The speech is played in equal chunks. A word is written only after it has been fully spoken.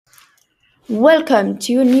Welcome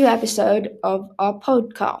to a new episode of our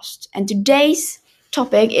podcast. And today's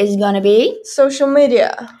topic is gonna be Social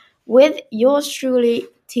media with yours truly,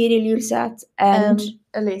 tiril and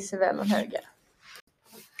Elise.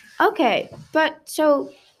 okay, but so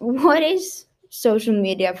what is social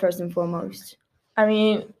media first and foremost? I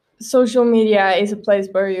mean, social media is a place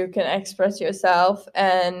where you can express yourself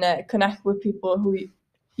and connect with people who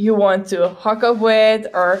you want to hook up with,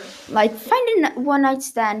 or Like find a one night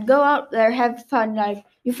stand, go out there, have fun, like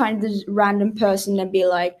you find this random person and be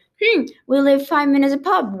like, we live 5 minutes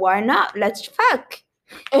apart, why not? Let's fuck.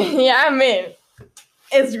 yeah, I mean,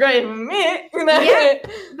 it's great for me. Yeah,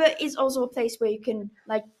 but it's also a place where you can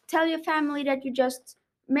like tell your family that you just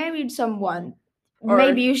married someone. Or-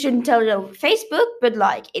 Maybe you shouldn't tell it on Facebook, but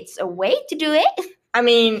like it's a way to do it. I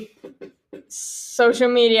mean, social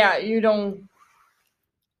media, you don't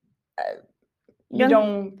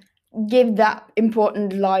give that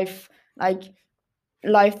important life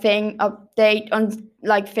thing update on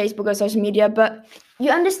like Facebook or social media, but you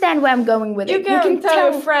understand where I'm going with you it. can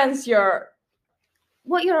tell your friends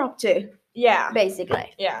what you're up to, yeah,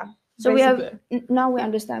 basically. yeah. So basically. now we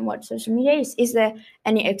understand what social media is. Is there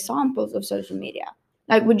any examples of social media?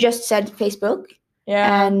 Like we just said, Facebook,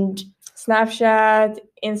 Yeah, and Snapchat,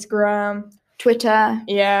 Instagram, Twitter,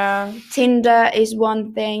 yeah, Tinder is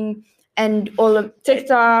one thing, and all of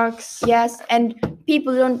TikToks. Yes, and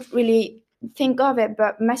people don't really think of it,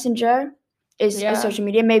 but Messenger is a social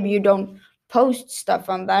media. Maybe you don't post stuff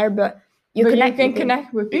on there, but you can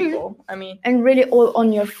connect with people. I mean, and really all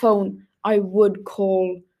on your phone, I would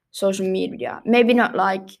call social media. Maybe not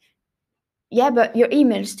like, but your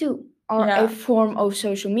emails too are a form of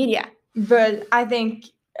social media. But I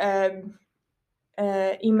think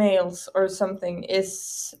emails or something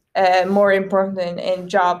is more important in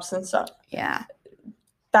jobs and stuff. Yeah.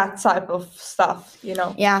 That type of stuff,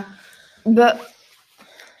 Yeah, but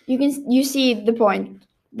you see the point.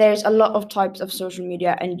 There's a lot of types of social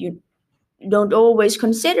media, and you don't always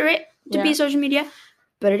consider it to be social media,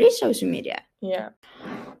 but it is social media. Yeah.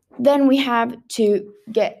 Then we have to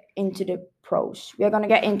get into the pros. We're going to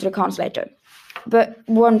get into the cons later. But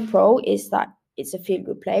one pro is that it's a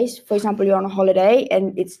feel-good place. For example, you're on a holiday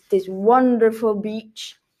and it's this wonderful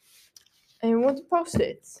beach. And you want to post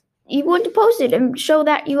it. You want to post it and show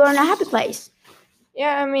that you are in a happy place.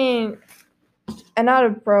 Yeah, I mean,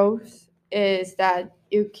 another pros is that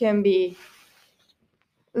you can be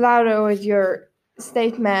louder with your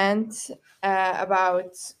statement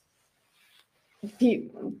about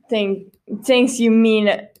things you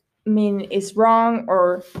mean is wrong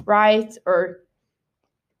or right, or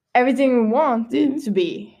everything we want it to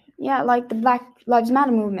be. Yeah, like the Black Lives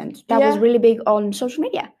Matter movement. That was really big on social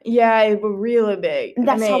media. Yeah, it was really big. And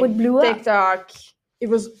that's how it blew up. TikTok, it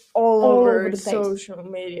was all over the social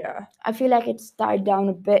media. I feel like it's died down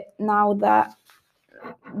a bit now that,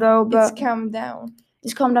 though, but it's calmed down.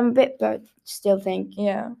 It's calmed down a bit, but still think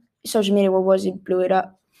social media was it blew it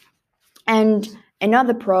up. And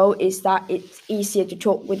another pro is that it's easier to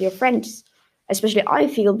talk with your friends. Especially I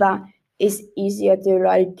feel that it's easier to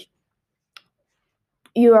like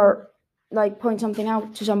you are like point something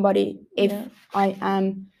out to somebody if I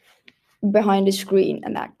am behind the screen,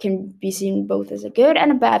 and that can be seen both as a good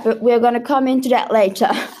and a bad, but we're gonna come into that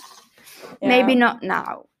later. Maybe not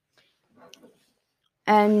now.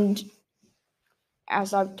 And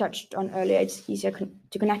as I've touched on earlier, it's easier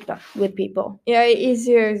to connect with people. Yeah,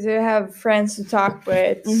 easier to have friends to talk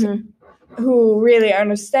with who really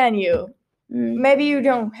understand you. Maybe you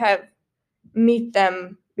don't have meet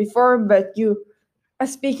them before, but you are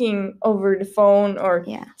speaking over the phone or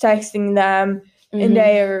texting them, and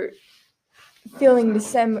they are feeling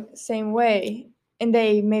the same way, and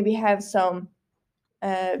they maybe have some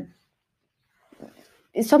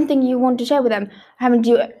something you want to share with them. Haven't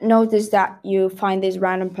you noticed that you find this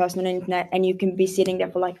random person on the internet and you can be sitting there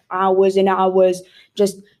for like hours and hours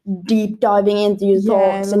just deep diving into your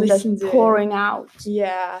thoughts and just pouring out?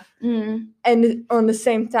 Yeah. And on the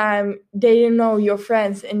same time, they know your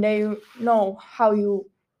friends and they know how you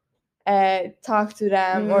talk to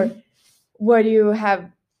them or what you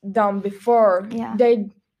have done before. Yeah.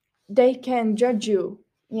 They can judge you.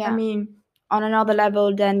 Yeah. I mean, on another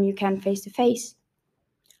level than you can face to face.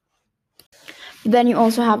 Then you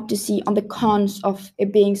also have to see on the cons of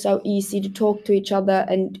it being so easy to talk to each other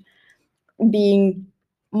and being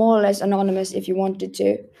more or less anonymous if you wanted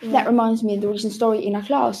to. That reminds me of the recent story in our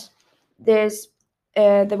class. There was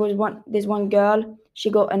this one girl. She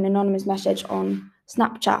got an anonymous message on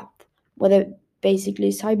Snapchat where they basically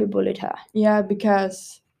cyberbullied her. Yeah,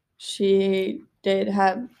 because she did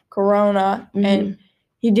have corona and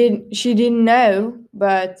she didn't know,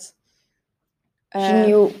 but She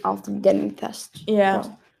knew after getting test. Yeah.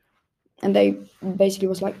 And they basically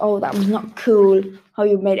was like, oh, that was not cool how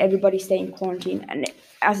you made everybody stay in quarantine. And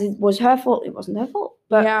as it was her fault, it wasn't her fault.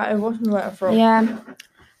 But yeah, it wasn't her fault. Yeah.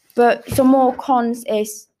 But some more cons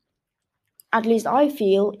is, at least I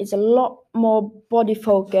feel, it's a lot more body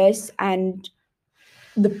focus and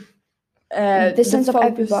the sense of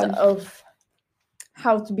everybody of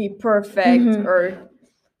how to be perfect or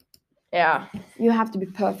you have to be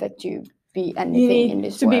perfect to be anything in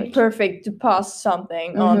this world. To be perfect to post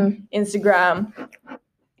something on Instagram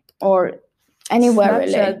or anywhere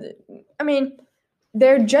Snapchat. Really. I mean,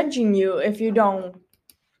 they're judging you if you don't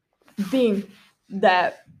being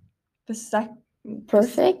that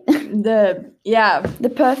perfect.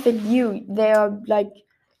 The perfect you. They are like,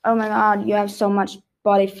 oh my god, you have so much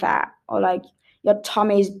body fat, or like your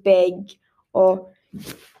tummy is big, or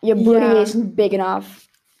your booty isn't big enough.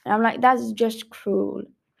 And I'm like, that's just cruel.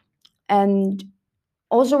 And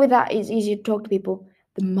also with that, it's easy to talk to people.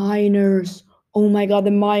 The minors. Oh my god,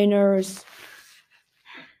 the minors.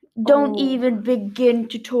 Don't even begin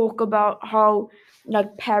to talk about how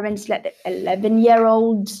like parents let the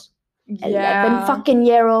 11-year-olds, 11 fucking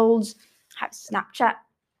year olds have Snapchat.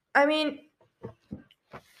 I mean,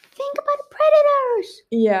 think about the predators.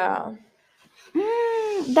 Yeah.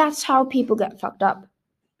 That's how people get fucked up,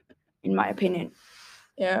 in my opinion.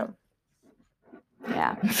 Yeah.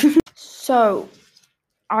 So,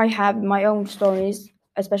 I have my own stories,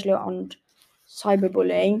 especially on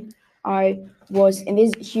cyberbullying. I was in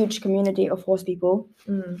this huge community of horse people,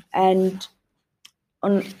 and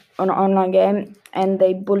on an online game, and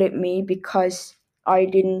they bullied me because I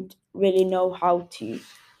didn't really know how to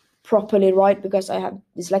properly write because I have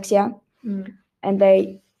dyslexia. And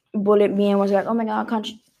they bullied me and was like, oh my god,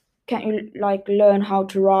 can't you like learn how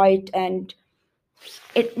to write? And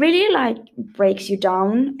it really like breaks you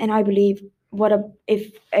down. And I believe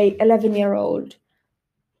if a 11-year-old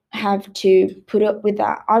have to put up with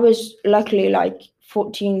that. I was luckily like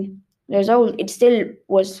 14 years old. It still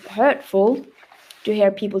was hurtful to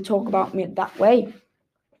hear people talk about me that way.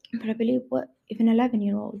 But I believe if an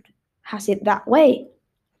 11-year-old has it that way,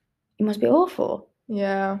 it must be awful.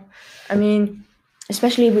 Yeah. I mean,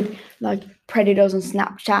 especially with like predators on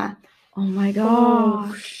Snapchat. Oh my god.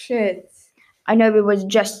 Oh shit. I know we was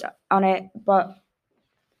just on it, but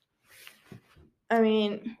I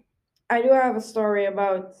mean, I do have a story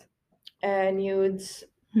about nudes,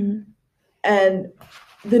 and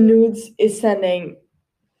the nudes is sending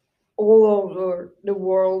all over the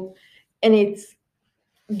world, and it's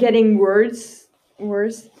getting worse.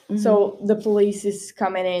 So the police is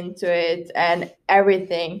coming into it and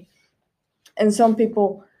everything, and some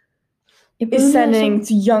people is sending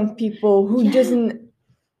to young people who doesn't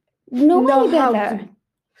know how better.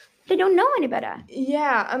 They don't know any better.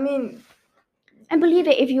 Yeah, I mean, and believe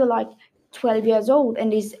it, if you're like 12 years old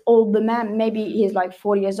and this older man, maybe he's like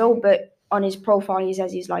 40 years old, but on his profile he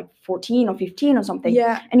says he's like 14 or 15 or something.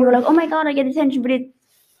 Yeah. And you're like, oh my god, I get attention, but it's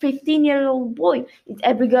 15-year-old boy. It's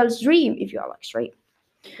every girl's dream if you're like straight.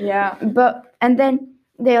 Yeah. But and then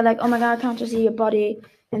they're like, oh my god, I can't just see your body.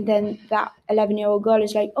 And then that 11-year-old girl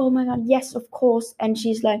is like, oh my god, yes, of course. And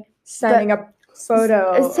she's like sending a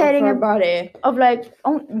photo of her body of like,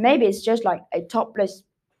 oh, maybe it's just like a topless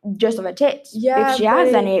just of her tits. Yeah, if she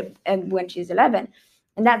has any, and when she's 11.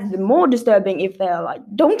 And that's the more disturbing if they're like,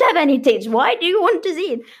 don't have any tits, why do you want to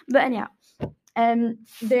see it? But anyhow,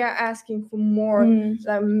 they are asking for more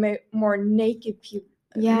more naked people.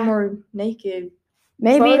 Yeah, more naked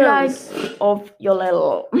maybe photos. Like of your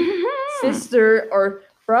little sister or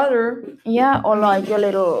brother. Yeah, or like your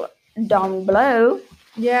little down below.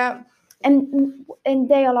 Yeah. And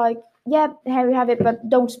they are like, yeah, here you have it, but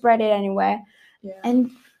don't spread it anywhere. Yeah.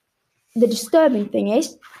 And the disturbing thing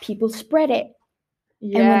is people spread it.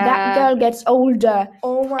 Yeah. And when that girl gets older,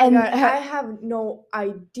 oh my god, I have no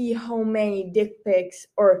idea how many dick pics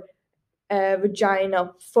or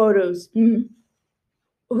vagina photos who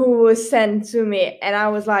was sent to me, and I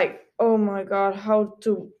was like, oh my god, how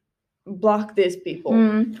to block these people.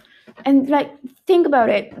 And like, think about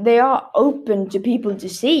it, they are open to people to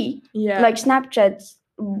see. Yeah. Like Snapchat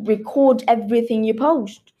records everything you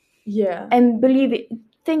post. Yeah. And believe it,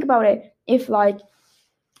 think about it, if like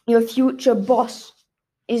your future boss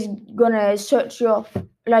is gonna search you up,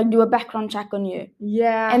 like do a background check on you.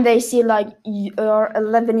 Yeah. And they see like your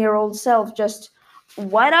 11-year-old self just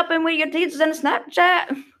wide open with your tits on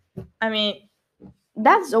Snapchat. I mean,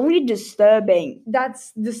 that's only disturbing.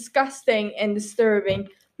 That's disgusting and disturbing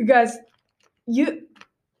because you,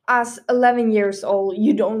 as 11 years old,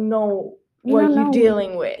 you don't know what you're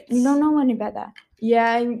dealing with. You don't know any better.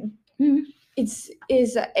 Yeah. It's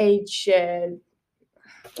an age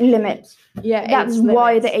limit. Yeah, that's age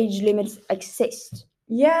why limits. the age limits exist.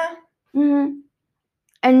 Yeah.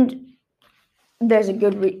 And there's a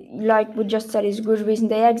good like we just said, is a good reason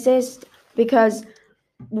they exist, because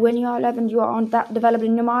when you are 11 you aren't that developed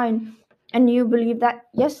in your mind, and you believe that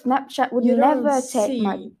yes, Snapchat would never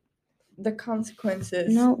take the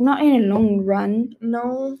consequences. No, not in a long run.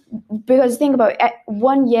 No. Because think about it,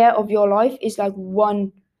 1 year of your life is like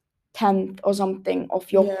 1/10 or something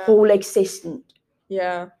of your whole existence.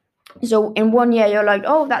 Yeah. So in 1 year you're like,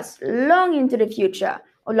 oh, that's long into the future,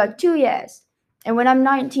 or like 2 years. And when I'm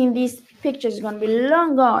 19, these pictures are gonna be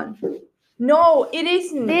long gone. No, it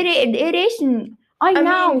isn't. It isn't. I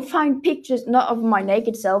now find pictures not of my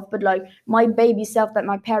naked self, but like my baby self that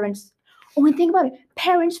my parents. Oh, and think about it.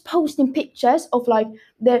 Parents posting pictures of like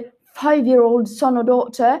their 5-year-old son or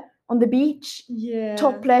daughter on the beach,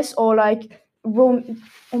 topless, or like Oh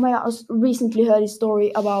my God! I recently heard a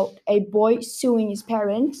story about a boy suing his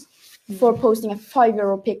parents for posting a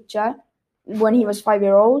 5-year-old picture when he was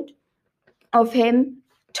 5-year-old of him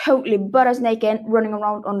totally butt-ass naked running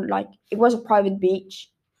around on, like, it was a private beach,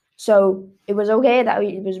 so it was okay that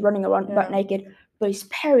he was running around butt naked, but his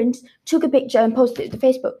parents took a picture and posted it to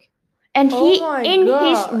Facebook, and he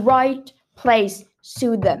his right place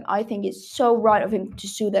sued them. I think it's so right of him to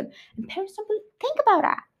sue them. And parents don't think about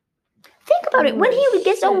that. Think about it. When he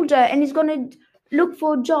gets older and he's gonna look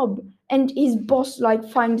for a job, and his boss like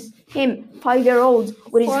finds him 5-year-old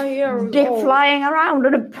with his dick flying around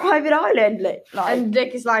on a private island, like, and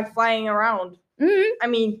dick is like flying around. I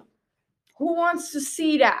mean, who wants to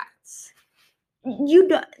see that? You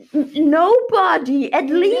don't. Nobody. At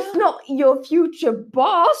least not your future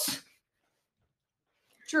boss.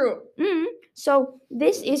 True. So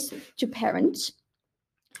this is to parents.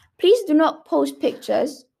 Please do not post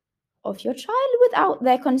pictures of your child without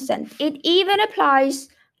their consent. It even applies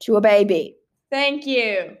to a baby. Thank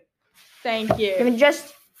you. Thank you. I mean,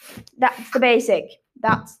 that's the basic.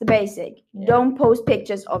 That's the basic. Yeah. Don't post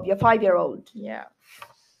pictures of your 5-year-old. Yeah.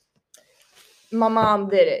 My mom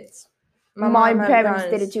did it. My parents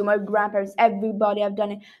did it too. My grandparents, everybody have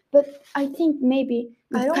done it. But I think maybe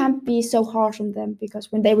we can't be so harsh on them,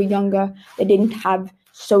 because when they were younger, they didn't have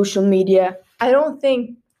social media. I don't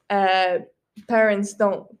think parents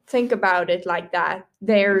don't think about it like that.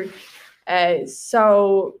 They're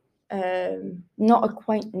so not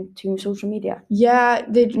acquainted to social media. Yeah,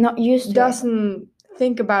 they not used to. Doesn't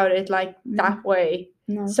think about it like that way.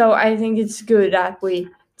 No. So I think it's good that we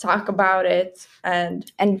talk about it and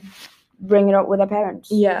bring it up with our parents.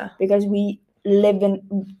 Yeah, because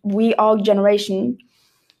our generation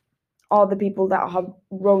are the people that have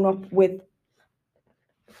grown up with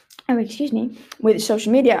with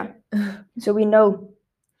social media. So we know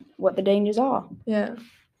what the dangers are. Yeah.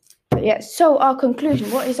 But yeah, so our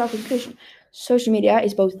conclusion, what is our conclusion? Social media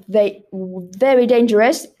is both very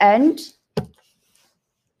dangerous and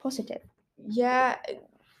positive. Yeah,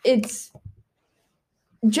 it's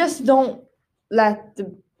just don't let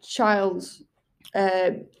the child's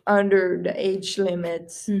under the age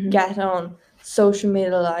limits get on social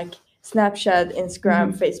media like Snapchat,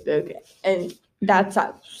 Instagram, Facebook, and that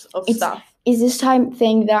types of stuff. Is this time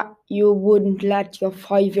thing that you wouldn't let your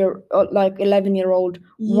 11-year-old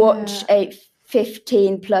watch a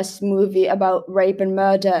 15+ movie about rape and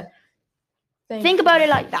murder? Think about it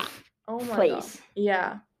like that. Oh my please. God.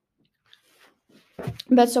 Yeah.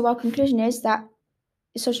 But so our conclusion is that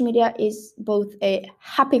social media is both a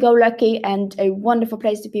happy-go-lucky and a wonderful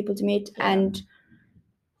place for people to meet, and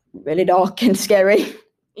really dark and scary.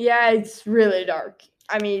 Yeah, it's really dark.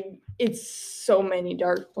 I mean, it's so many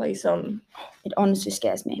dark places on. It honestly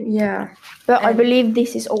scares me. Yeah. But I believe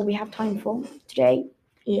this is all we have time for today.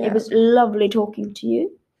 Yeah. It was lovely talking to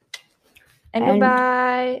you. And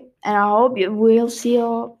goodbye. And I hope we'll see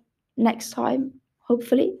you next time,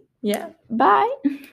 hopefully. Yeah. Bye.